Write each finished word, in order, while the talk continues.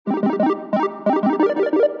During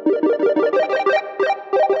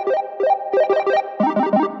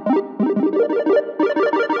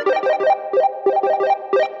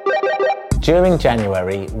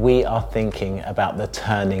January, we are thinking about the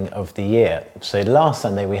turning of the year. So last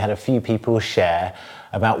Sunday, we had a few people share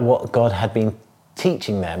about what God had been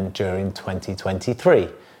teaching them during 2023.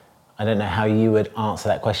 I don't know how you would answer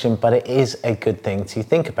that question, but it is a good thing to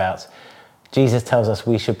think about. Jesus tells us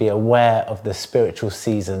we should be aware of the spiritual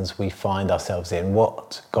seasons we find ourselves in,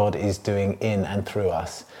 what God is doing in and through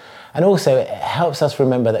us. And also it helps us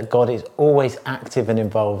remember that God is always active and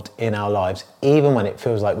involved in our lives, even when it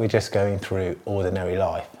feels like we're just going through ordinary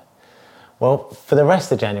life. Well, for the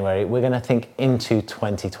rest of January, we're going to think into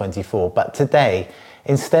 2024. But today,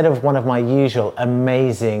 instead of one of my usual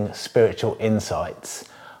amazing spiritual insights,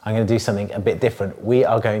 I'm going to do something a bit different. We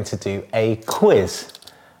are going to do a quiz.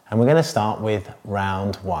 And we're going to start with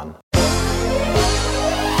round one.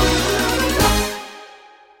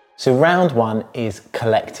 So round one is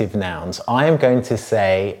collective nouns. I am going to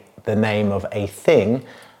say the name of a thing,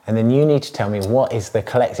 and then you need to tell me what is the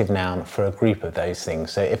collective noun for a group of those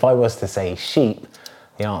things. So if I was to say sheep,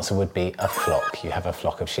 the answer would be a flock. You have a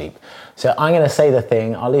flock of sheep. So I'm going to say the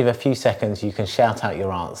thing. I'll leave a few seconds. You can shout out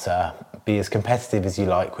your answer. Be as competitive as you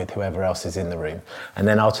like with whoever else is in the room. And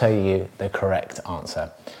then I'll tell you the correct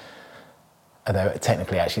answer. Although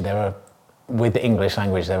technically, actually, with the English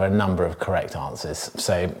language, there are a number of correct answers.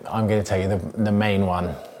 So I'm going to tell you the main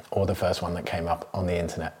one, or the first one that came up on the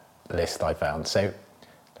internet list I found. So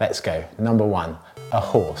let's go. Number one, a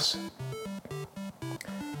horse.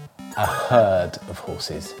 A herd of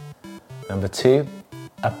horses. Number two,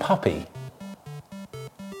 a puppy.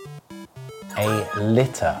 A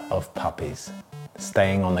litter of puppies.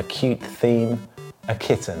 Staying on the cute theme, a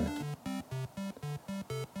kitten.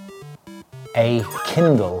 A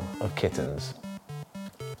kindle of kittens.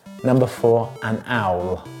 Number four, an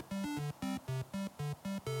owl.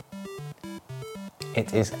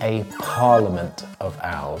 It is a parliament of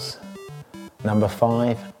owls. Number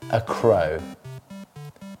five, a crow.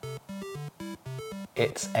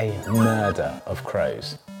 It's a murder of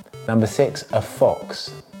crows. Number six, a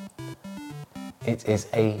fox. It is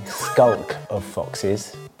a skulk of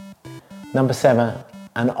foxes. Number seven,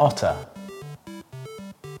 an otter.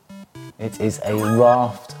 It is a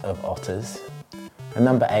raft of otters. And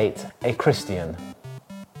number eight, a Christian.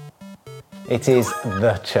 It is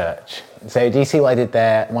the church. So do you see what I did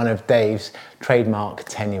there? One of Dave's trademark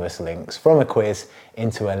tenuous links from a quiz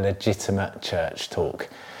into a legitimate church talk.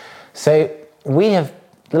 So the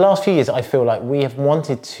last few years, I feel like we have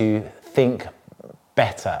wanted to think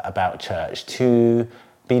better about church, to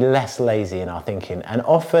be less lazy in our thinking. And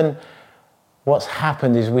often what's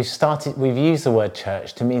happened is we've used the word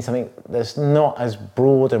church to mean something that's not as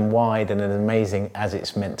broad and wide and as amazing as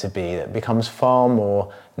it's meant to be, that becomes far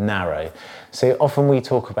more narrow. So often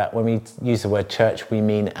when we use the word church, we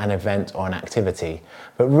mean an event or an activity,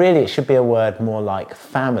 but really it should be a word more like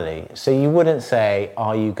family. So you wouldn't say,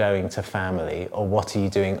 are you going to family, or what are you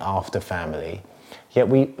doing after family? Yet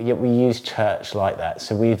we use church like that.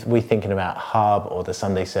 So we're thinking about Hub or the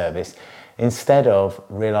Sunday service, instead of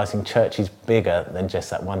realising church is bigger than just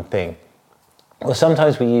that one thing. Or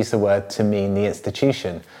sometimes we use the word to mean the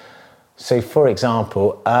institution. So for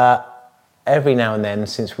example, every now and then,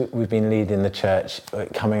 since we've been leading the church,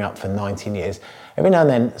 coming up for 19 years, every now and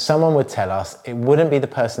then someone would tell us, it wouldn't be the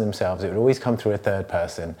person themselves, it would always come through a third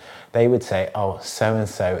person. They would say, oh,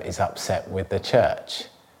 so-and-so is upset with the church.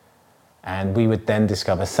 And we would then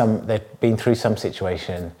discover they'd been through some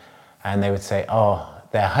situation, and they would say, oh,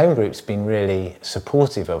 their home group's been really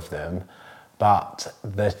supportive of them, but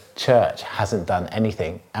the church hasn't done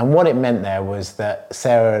anything. And what it meant there was that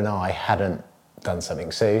Sarah and I hadn't done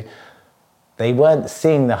something. So they weren't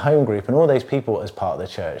seeing the home group and all those people as part of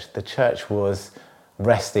the church. The church was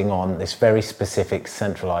resting on this very specific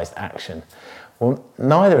centralised action. Well,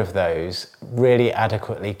 neither of those really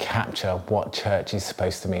adequately capture what church is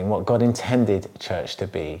supposed to mean, what God intended church to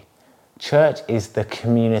be. Church is the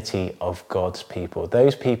community of God's people,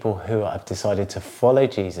 those people who have decided to follow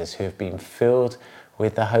Jesus, who have been filled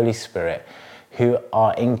with the Holy Spirit, who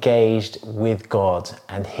are engaged with God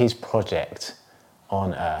and his project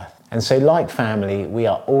on earth. And so like family, we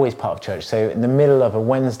are always part of church. So in the middle of a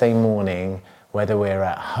Wednesday morning, whether we're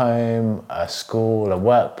at home, a school, a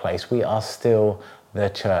workplace, we are still the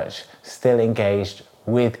church, still engaged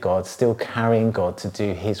with God, still carrying God to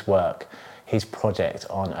do his work, his project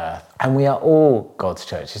on earth. And we are all God's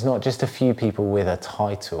church. It's not just a few people with a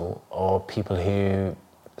title, or people who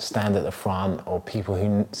stand at the front, or people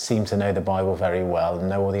who seem to know the Bible very well and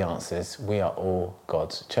know all the answers. We are all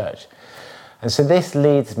God's church. And so this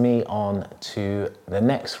leads me on to the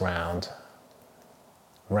next round,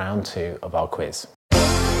 round 2 of our quiz.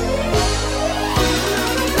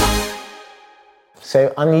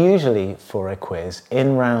 So unusually for a quiz,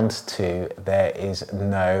 in round 2, there is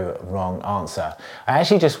no wrong answer. I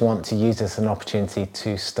actually just want to use this as an opportunity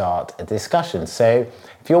to start a discussion. So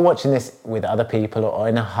if you're watching this with other people or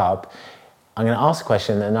in a hub, I'm going to ask a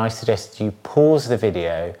question and I suggest you pause the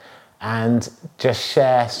video and just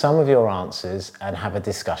share some of your answers and have a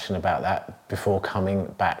discussion about that before coming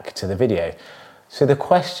back to the video. So the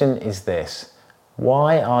question is this: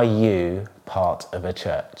 why are you part of a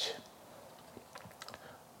church?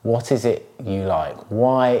 What is it you like?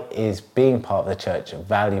 Why is being part of the church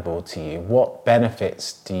valuable to you? What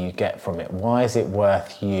benefits do you get from it? Why is it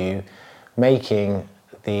worth you making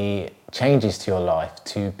the changes to your life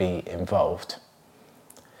to be involved?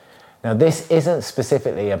 Now, this isn't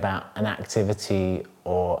specifically about an activity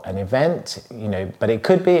or an event, but it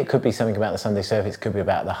could be something about the Sunday service, it could be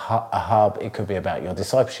about a hub, it could be about your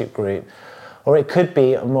discipleship group, or it could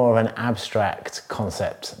be more of an abstract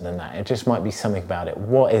concept than that. It just might be something about it.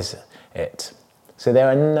 What is it? So there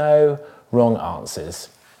are no wrong answers.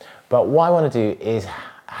 But what I want to do is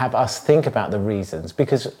have us think about the reasons,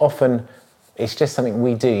 because often it's just something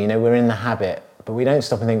we do. We're in the habit, but we don't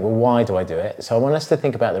stop and think, well, why do I do it? So I want us to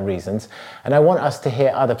think about the reasons, and I want us to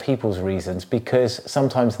hear other people's reasons, because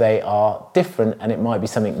sometimes they are different and it might be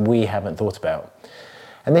something we haven't thought about.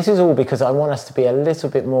 And this is all because I want us to be a little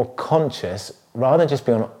bit more conscious, rather than just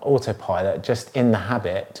be on autopilot, just in the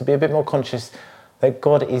habit, to be a bit more conscious that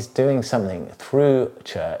God is doing something through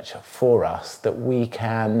church for us that we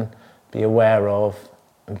can be aware of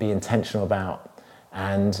and be intentional about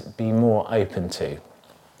and be more open to.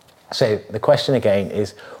 So the question again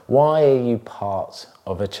is, why are you part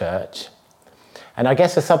of a church? And I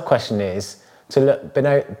guess the sub-question is to look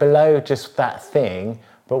below just that thing,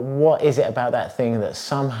 but what is it about that thing that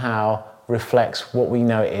somehow reflects what we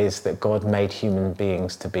know it is that God made human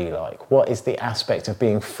beings to be like? What is the aspect of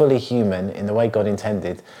being fully human in the way God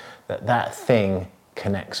intended that thing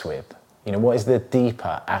connects with? What is the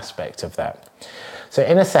deeper aspect of that? So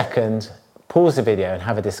in a second, pause the video and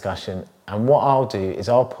have a discussion. And what I'll do is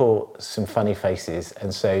I'll pull some funny faces,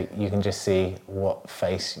 and so you can just see what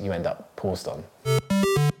face you end up paused on.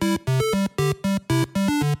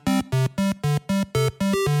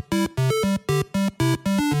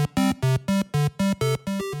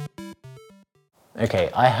 Okay,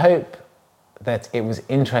 I hope that it was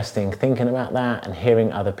interesting thinking about that and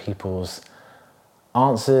hearing other people's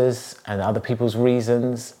answers and other people's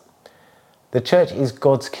reasons. The church is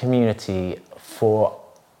God's community for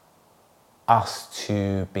us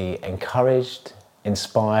to be encouraged,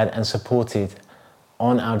 inspired and supported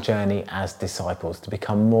on our journey as disciples to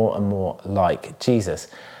become more and more like Jesus.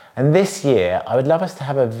 And this year, I would love us to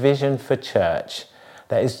have a vision for church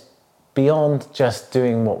that is beyond just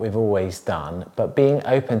doing what we've always done, but being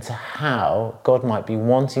open to how God might be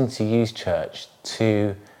wanting to use church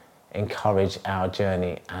to encourage our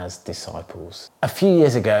journey as disciples. A few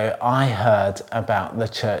years ago, I heard about the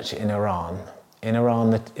church in Iran. In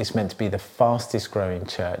Iran, it's meant to be the fastest growing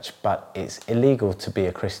church, but it's illegal to be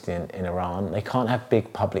a Christian in Iran. They can't have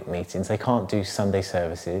big public meetings. They can't do Sunday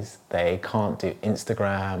services. They can't do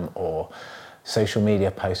Instagram or social media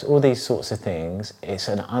posts, all these sorts of things. It's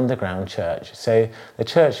an underground church. So the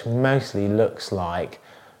church mostly looks like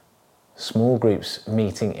small groups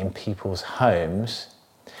meeting in people's homes.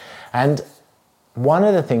 And one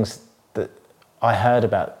of the things that I heard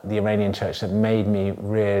about the Iranian church that made me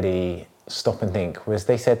really stop and think was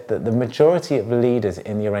they said that the majority of leaders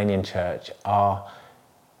in the Iranian church are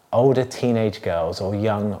older teenage girls or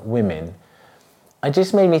young women. It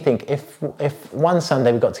just made me think, if one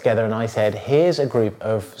Sunday we got together and I said, here's a group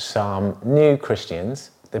of some new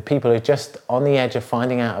Christians, the people who are just on the edge of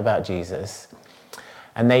finding out about Jesus,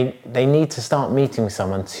 and they need to start meeting with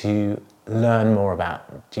someone to learn more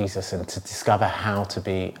about Jesus and to discover how to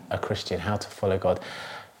be a Christian, how to follow God.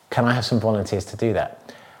 Can I have some volunteers to do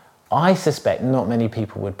that? I suspect not many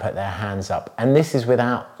people would put their hands up, and this is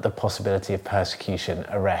without the possibility of persecution,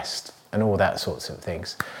 arrest, and all that sorts of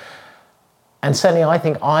things. And certainly I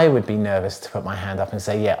think I would be nervous to put my hand up and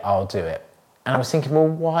say, yeah, I'll do it. And I was thinking, well,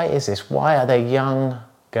 why is this? Why are there young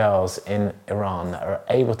girls in Iran that are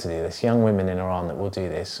able to do this, young women in Iran that will do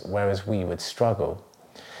this, whereas we would struggle?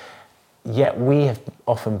 Yet we have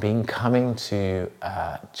often been coming to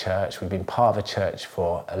church, we've been part of a church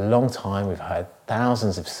for a long time, we've heard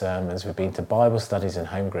thousands of sermons, we've been to Bible studies and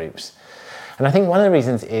home groups. And I think one of the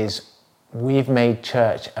reasons is we've made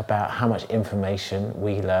church about how much information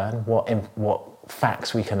we learn, what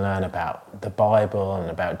facts we can learn about the Bible and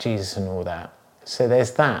about Jesus and all that. So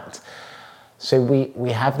there's that. So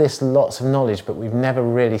we have this lots of knowledge, but we've never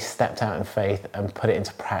really stepped out in faith and put it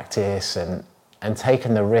into practice and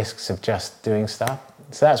taken the risks of just doing stuff.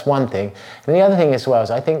 So that's one thing. And the other thing as well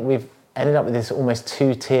is I think we've ended up with this almost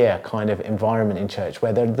two-tier kind of environment in church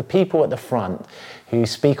where there are the people at the front who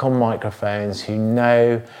speak on microphones, who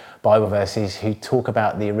know Bible verses, who talk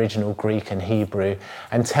about the original Greek and Hebrew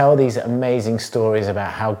and tell these amazing stories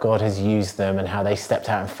about how God has used them and how they stepped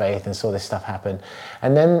out in faith and saw this stuff happen.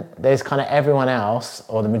 And then there's kind of everyone else,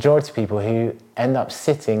 or the majority of people, who end up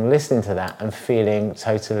sitting, listening to that and feeling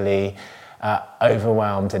totally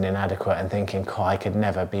overwhelmed and inadequate and thinking, "God, I could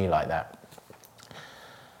never be like that."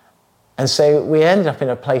 And so we ended up in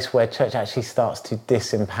a place where church actually starts to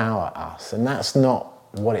disempower us, and that's not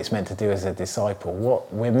what it's meant to do as a disciple.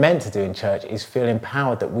 What we're meant to do in church is feel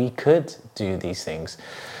empowered that we could do these things.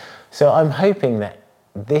 So I'm hoping that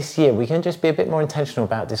this year we can just be a bit more intentional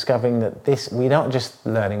about discovering that we're not just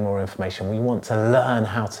learning more information, we want to learn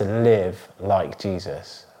how to live like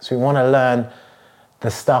Jesus. So we want to learn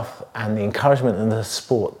the stuff and the encouragement and the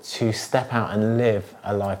support to step out and live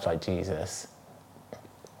a life like Jesus.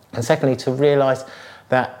 And secondly, to realise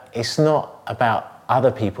that it's not about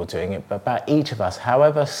other people doing it, but about each of us,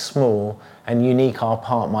 however small and unique our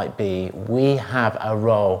part might be, we have a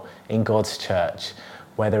role in God's church,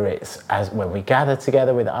 whether it's as when we gather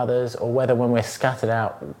together with others or whether when we're scattered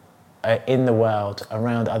out in the world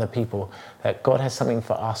around other people, that God has something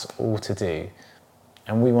for us all to do.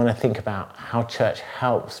 And we want to think about how church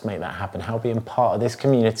helps make that happen, how being part of this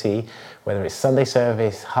community, whether it's Sunday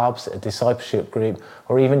service, hubs, a discipleship group,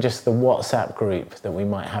 or even just the WhatsApp group that we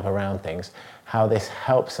might have around things, how this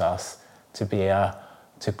helps us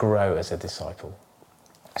to grow as a disciple.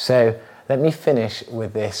 So let me finish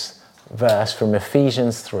with this verse from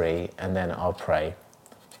Ephesians 3, and then I'll pray.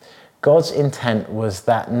 God's intent was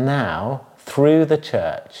that now, through the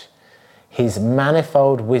church, his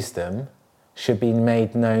manifold wisdom should be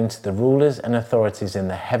made known to the rulers and authorities in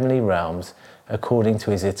the heavenly realms according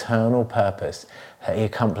to his eternal purpose that he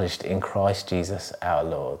accomplished in Christ Jesus our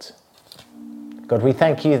Lord. God, we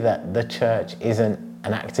thank you that the church isn't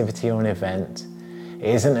an activity or an event. It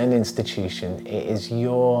isn't an institution. It is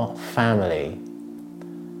your family,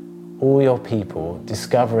 all your people,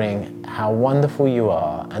 discovering how wonderful you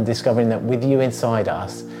are and discovering that with you inside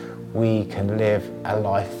us, we can live a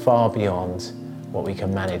life far beyond what we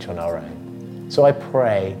can manage on our own. So I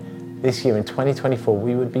pray this year in 2024,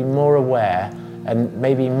 we would be more aware and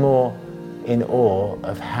maybe more in awe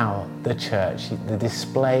of how the church, the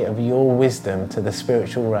display of your wisdom to the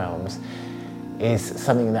spiritual realms, is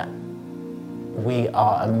something that we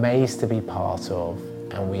are amazed to be part of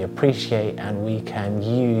and we appreciate and we can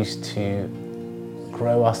use to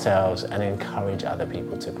grow ourselves and encourage other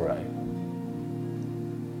people to grow.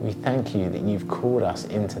 We thank you that you've called us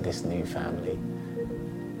into this new family.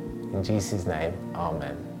 In Jesus' name,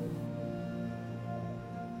 amen.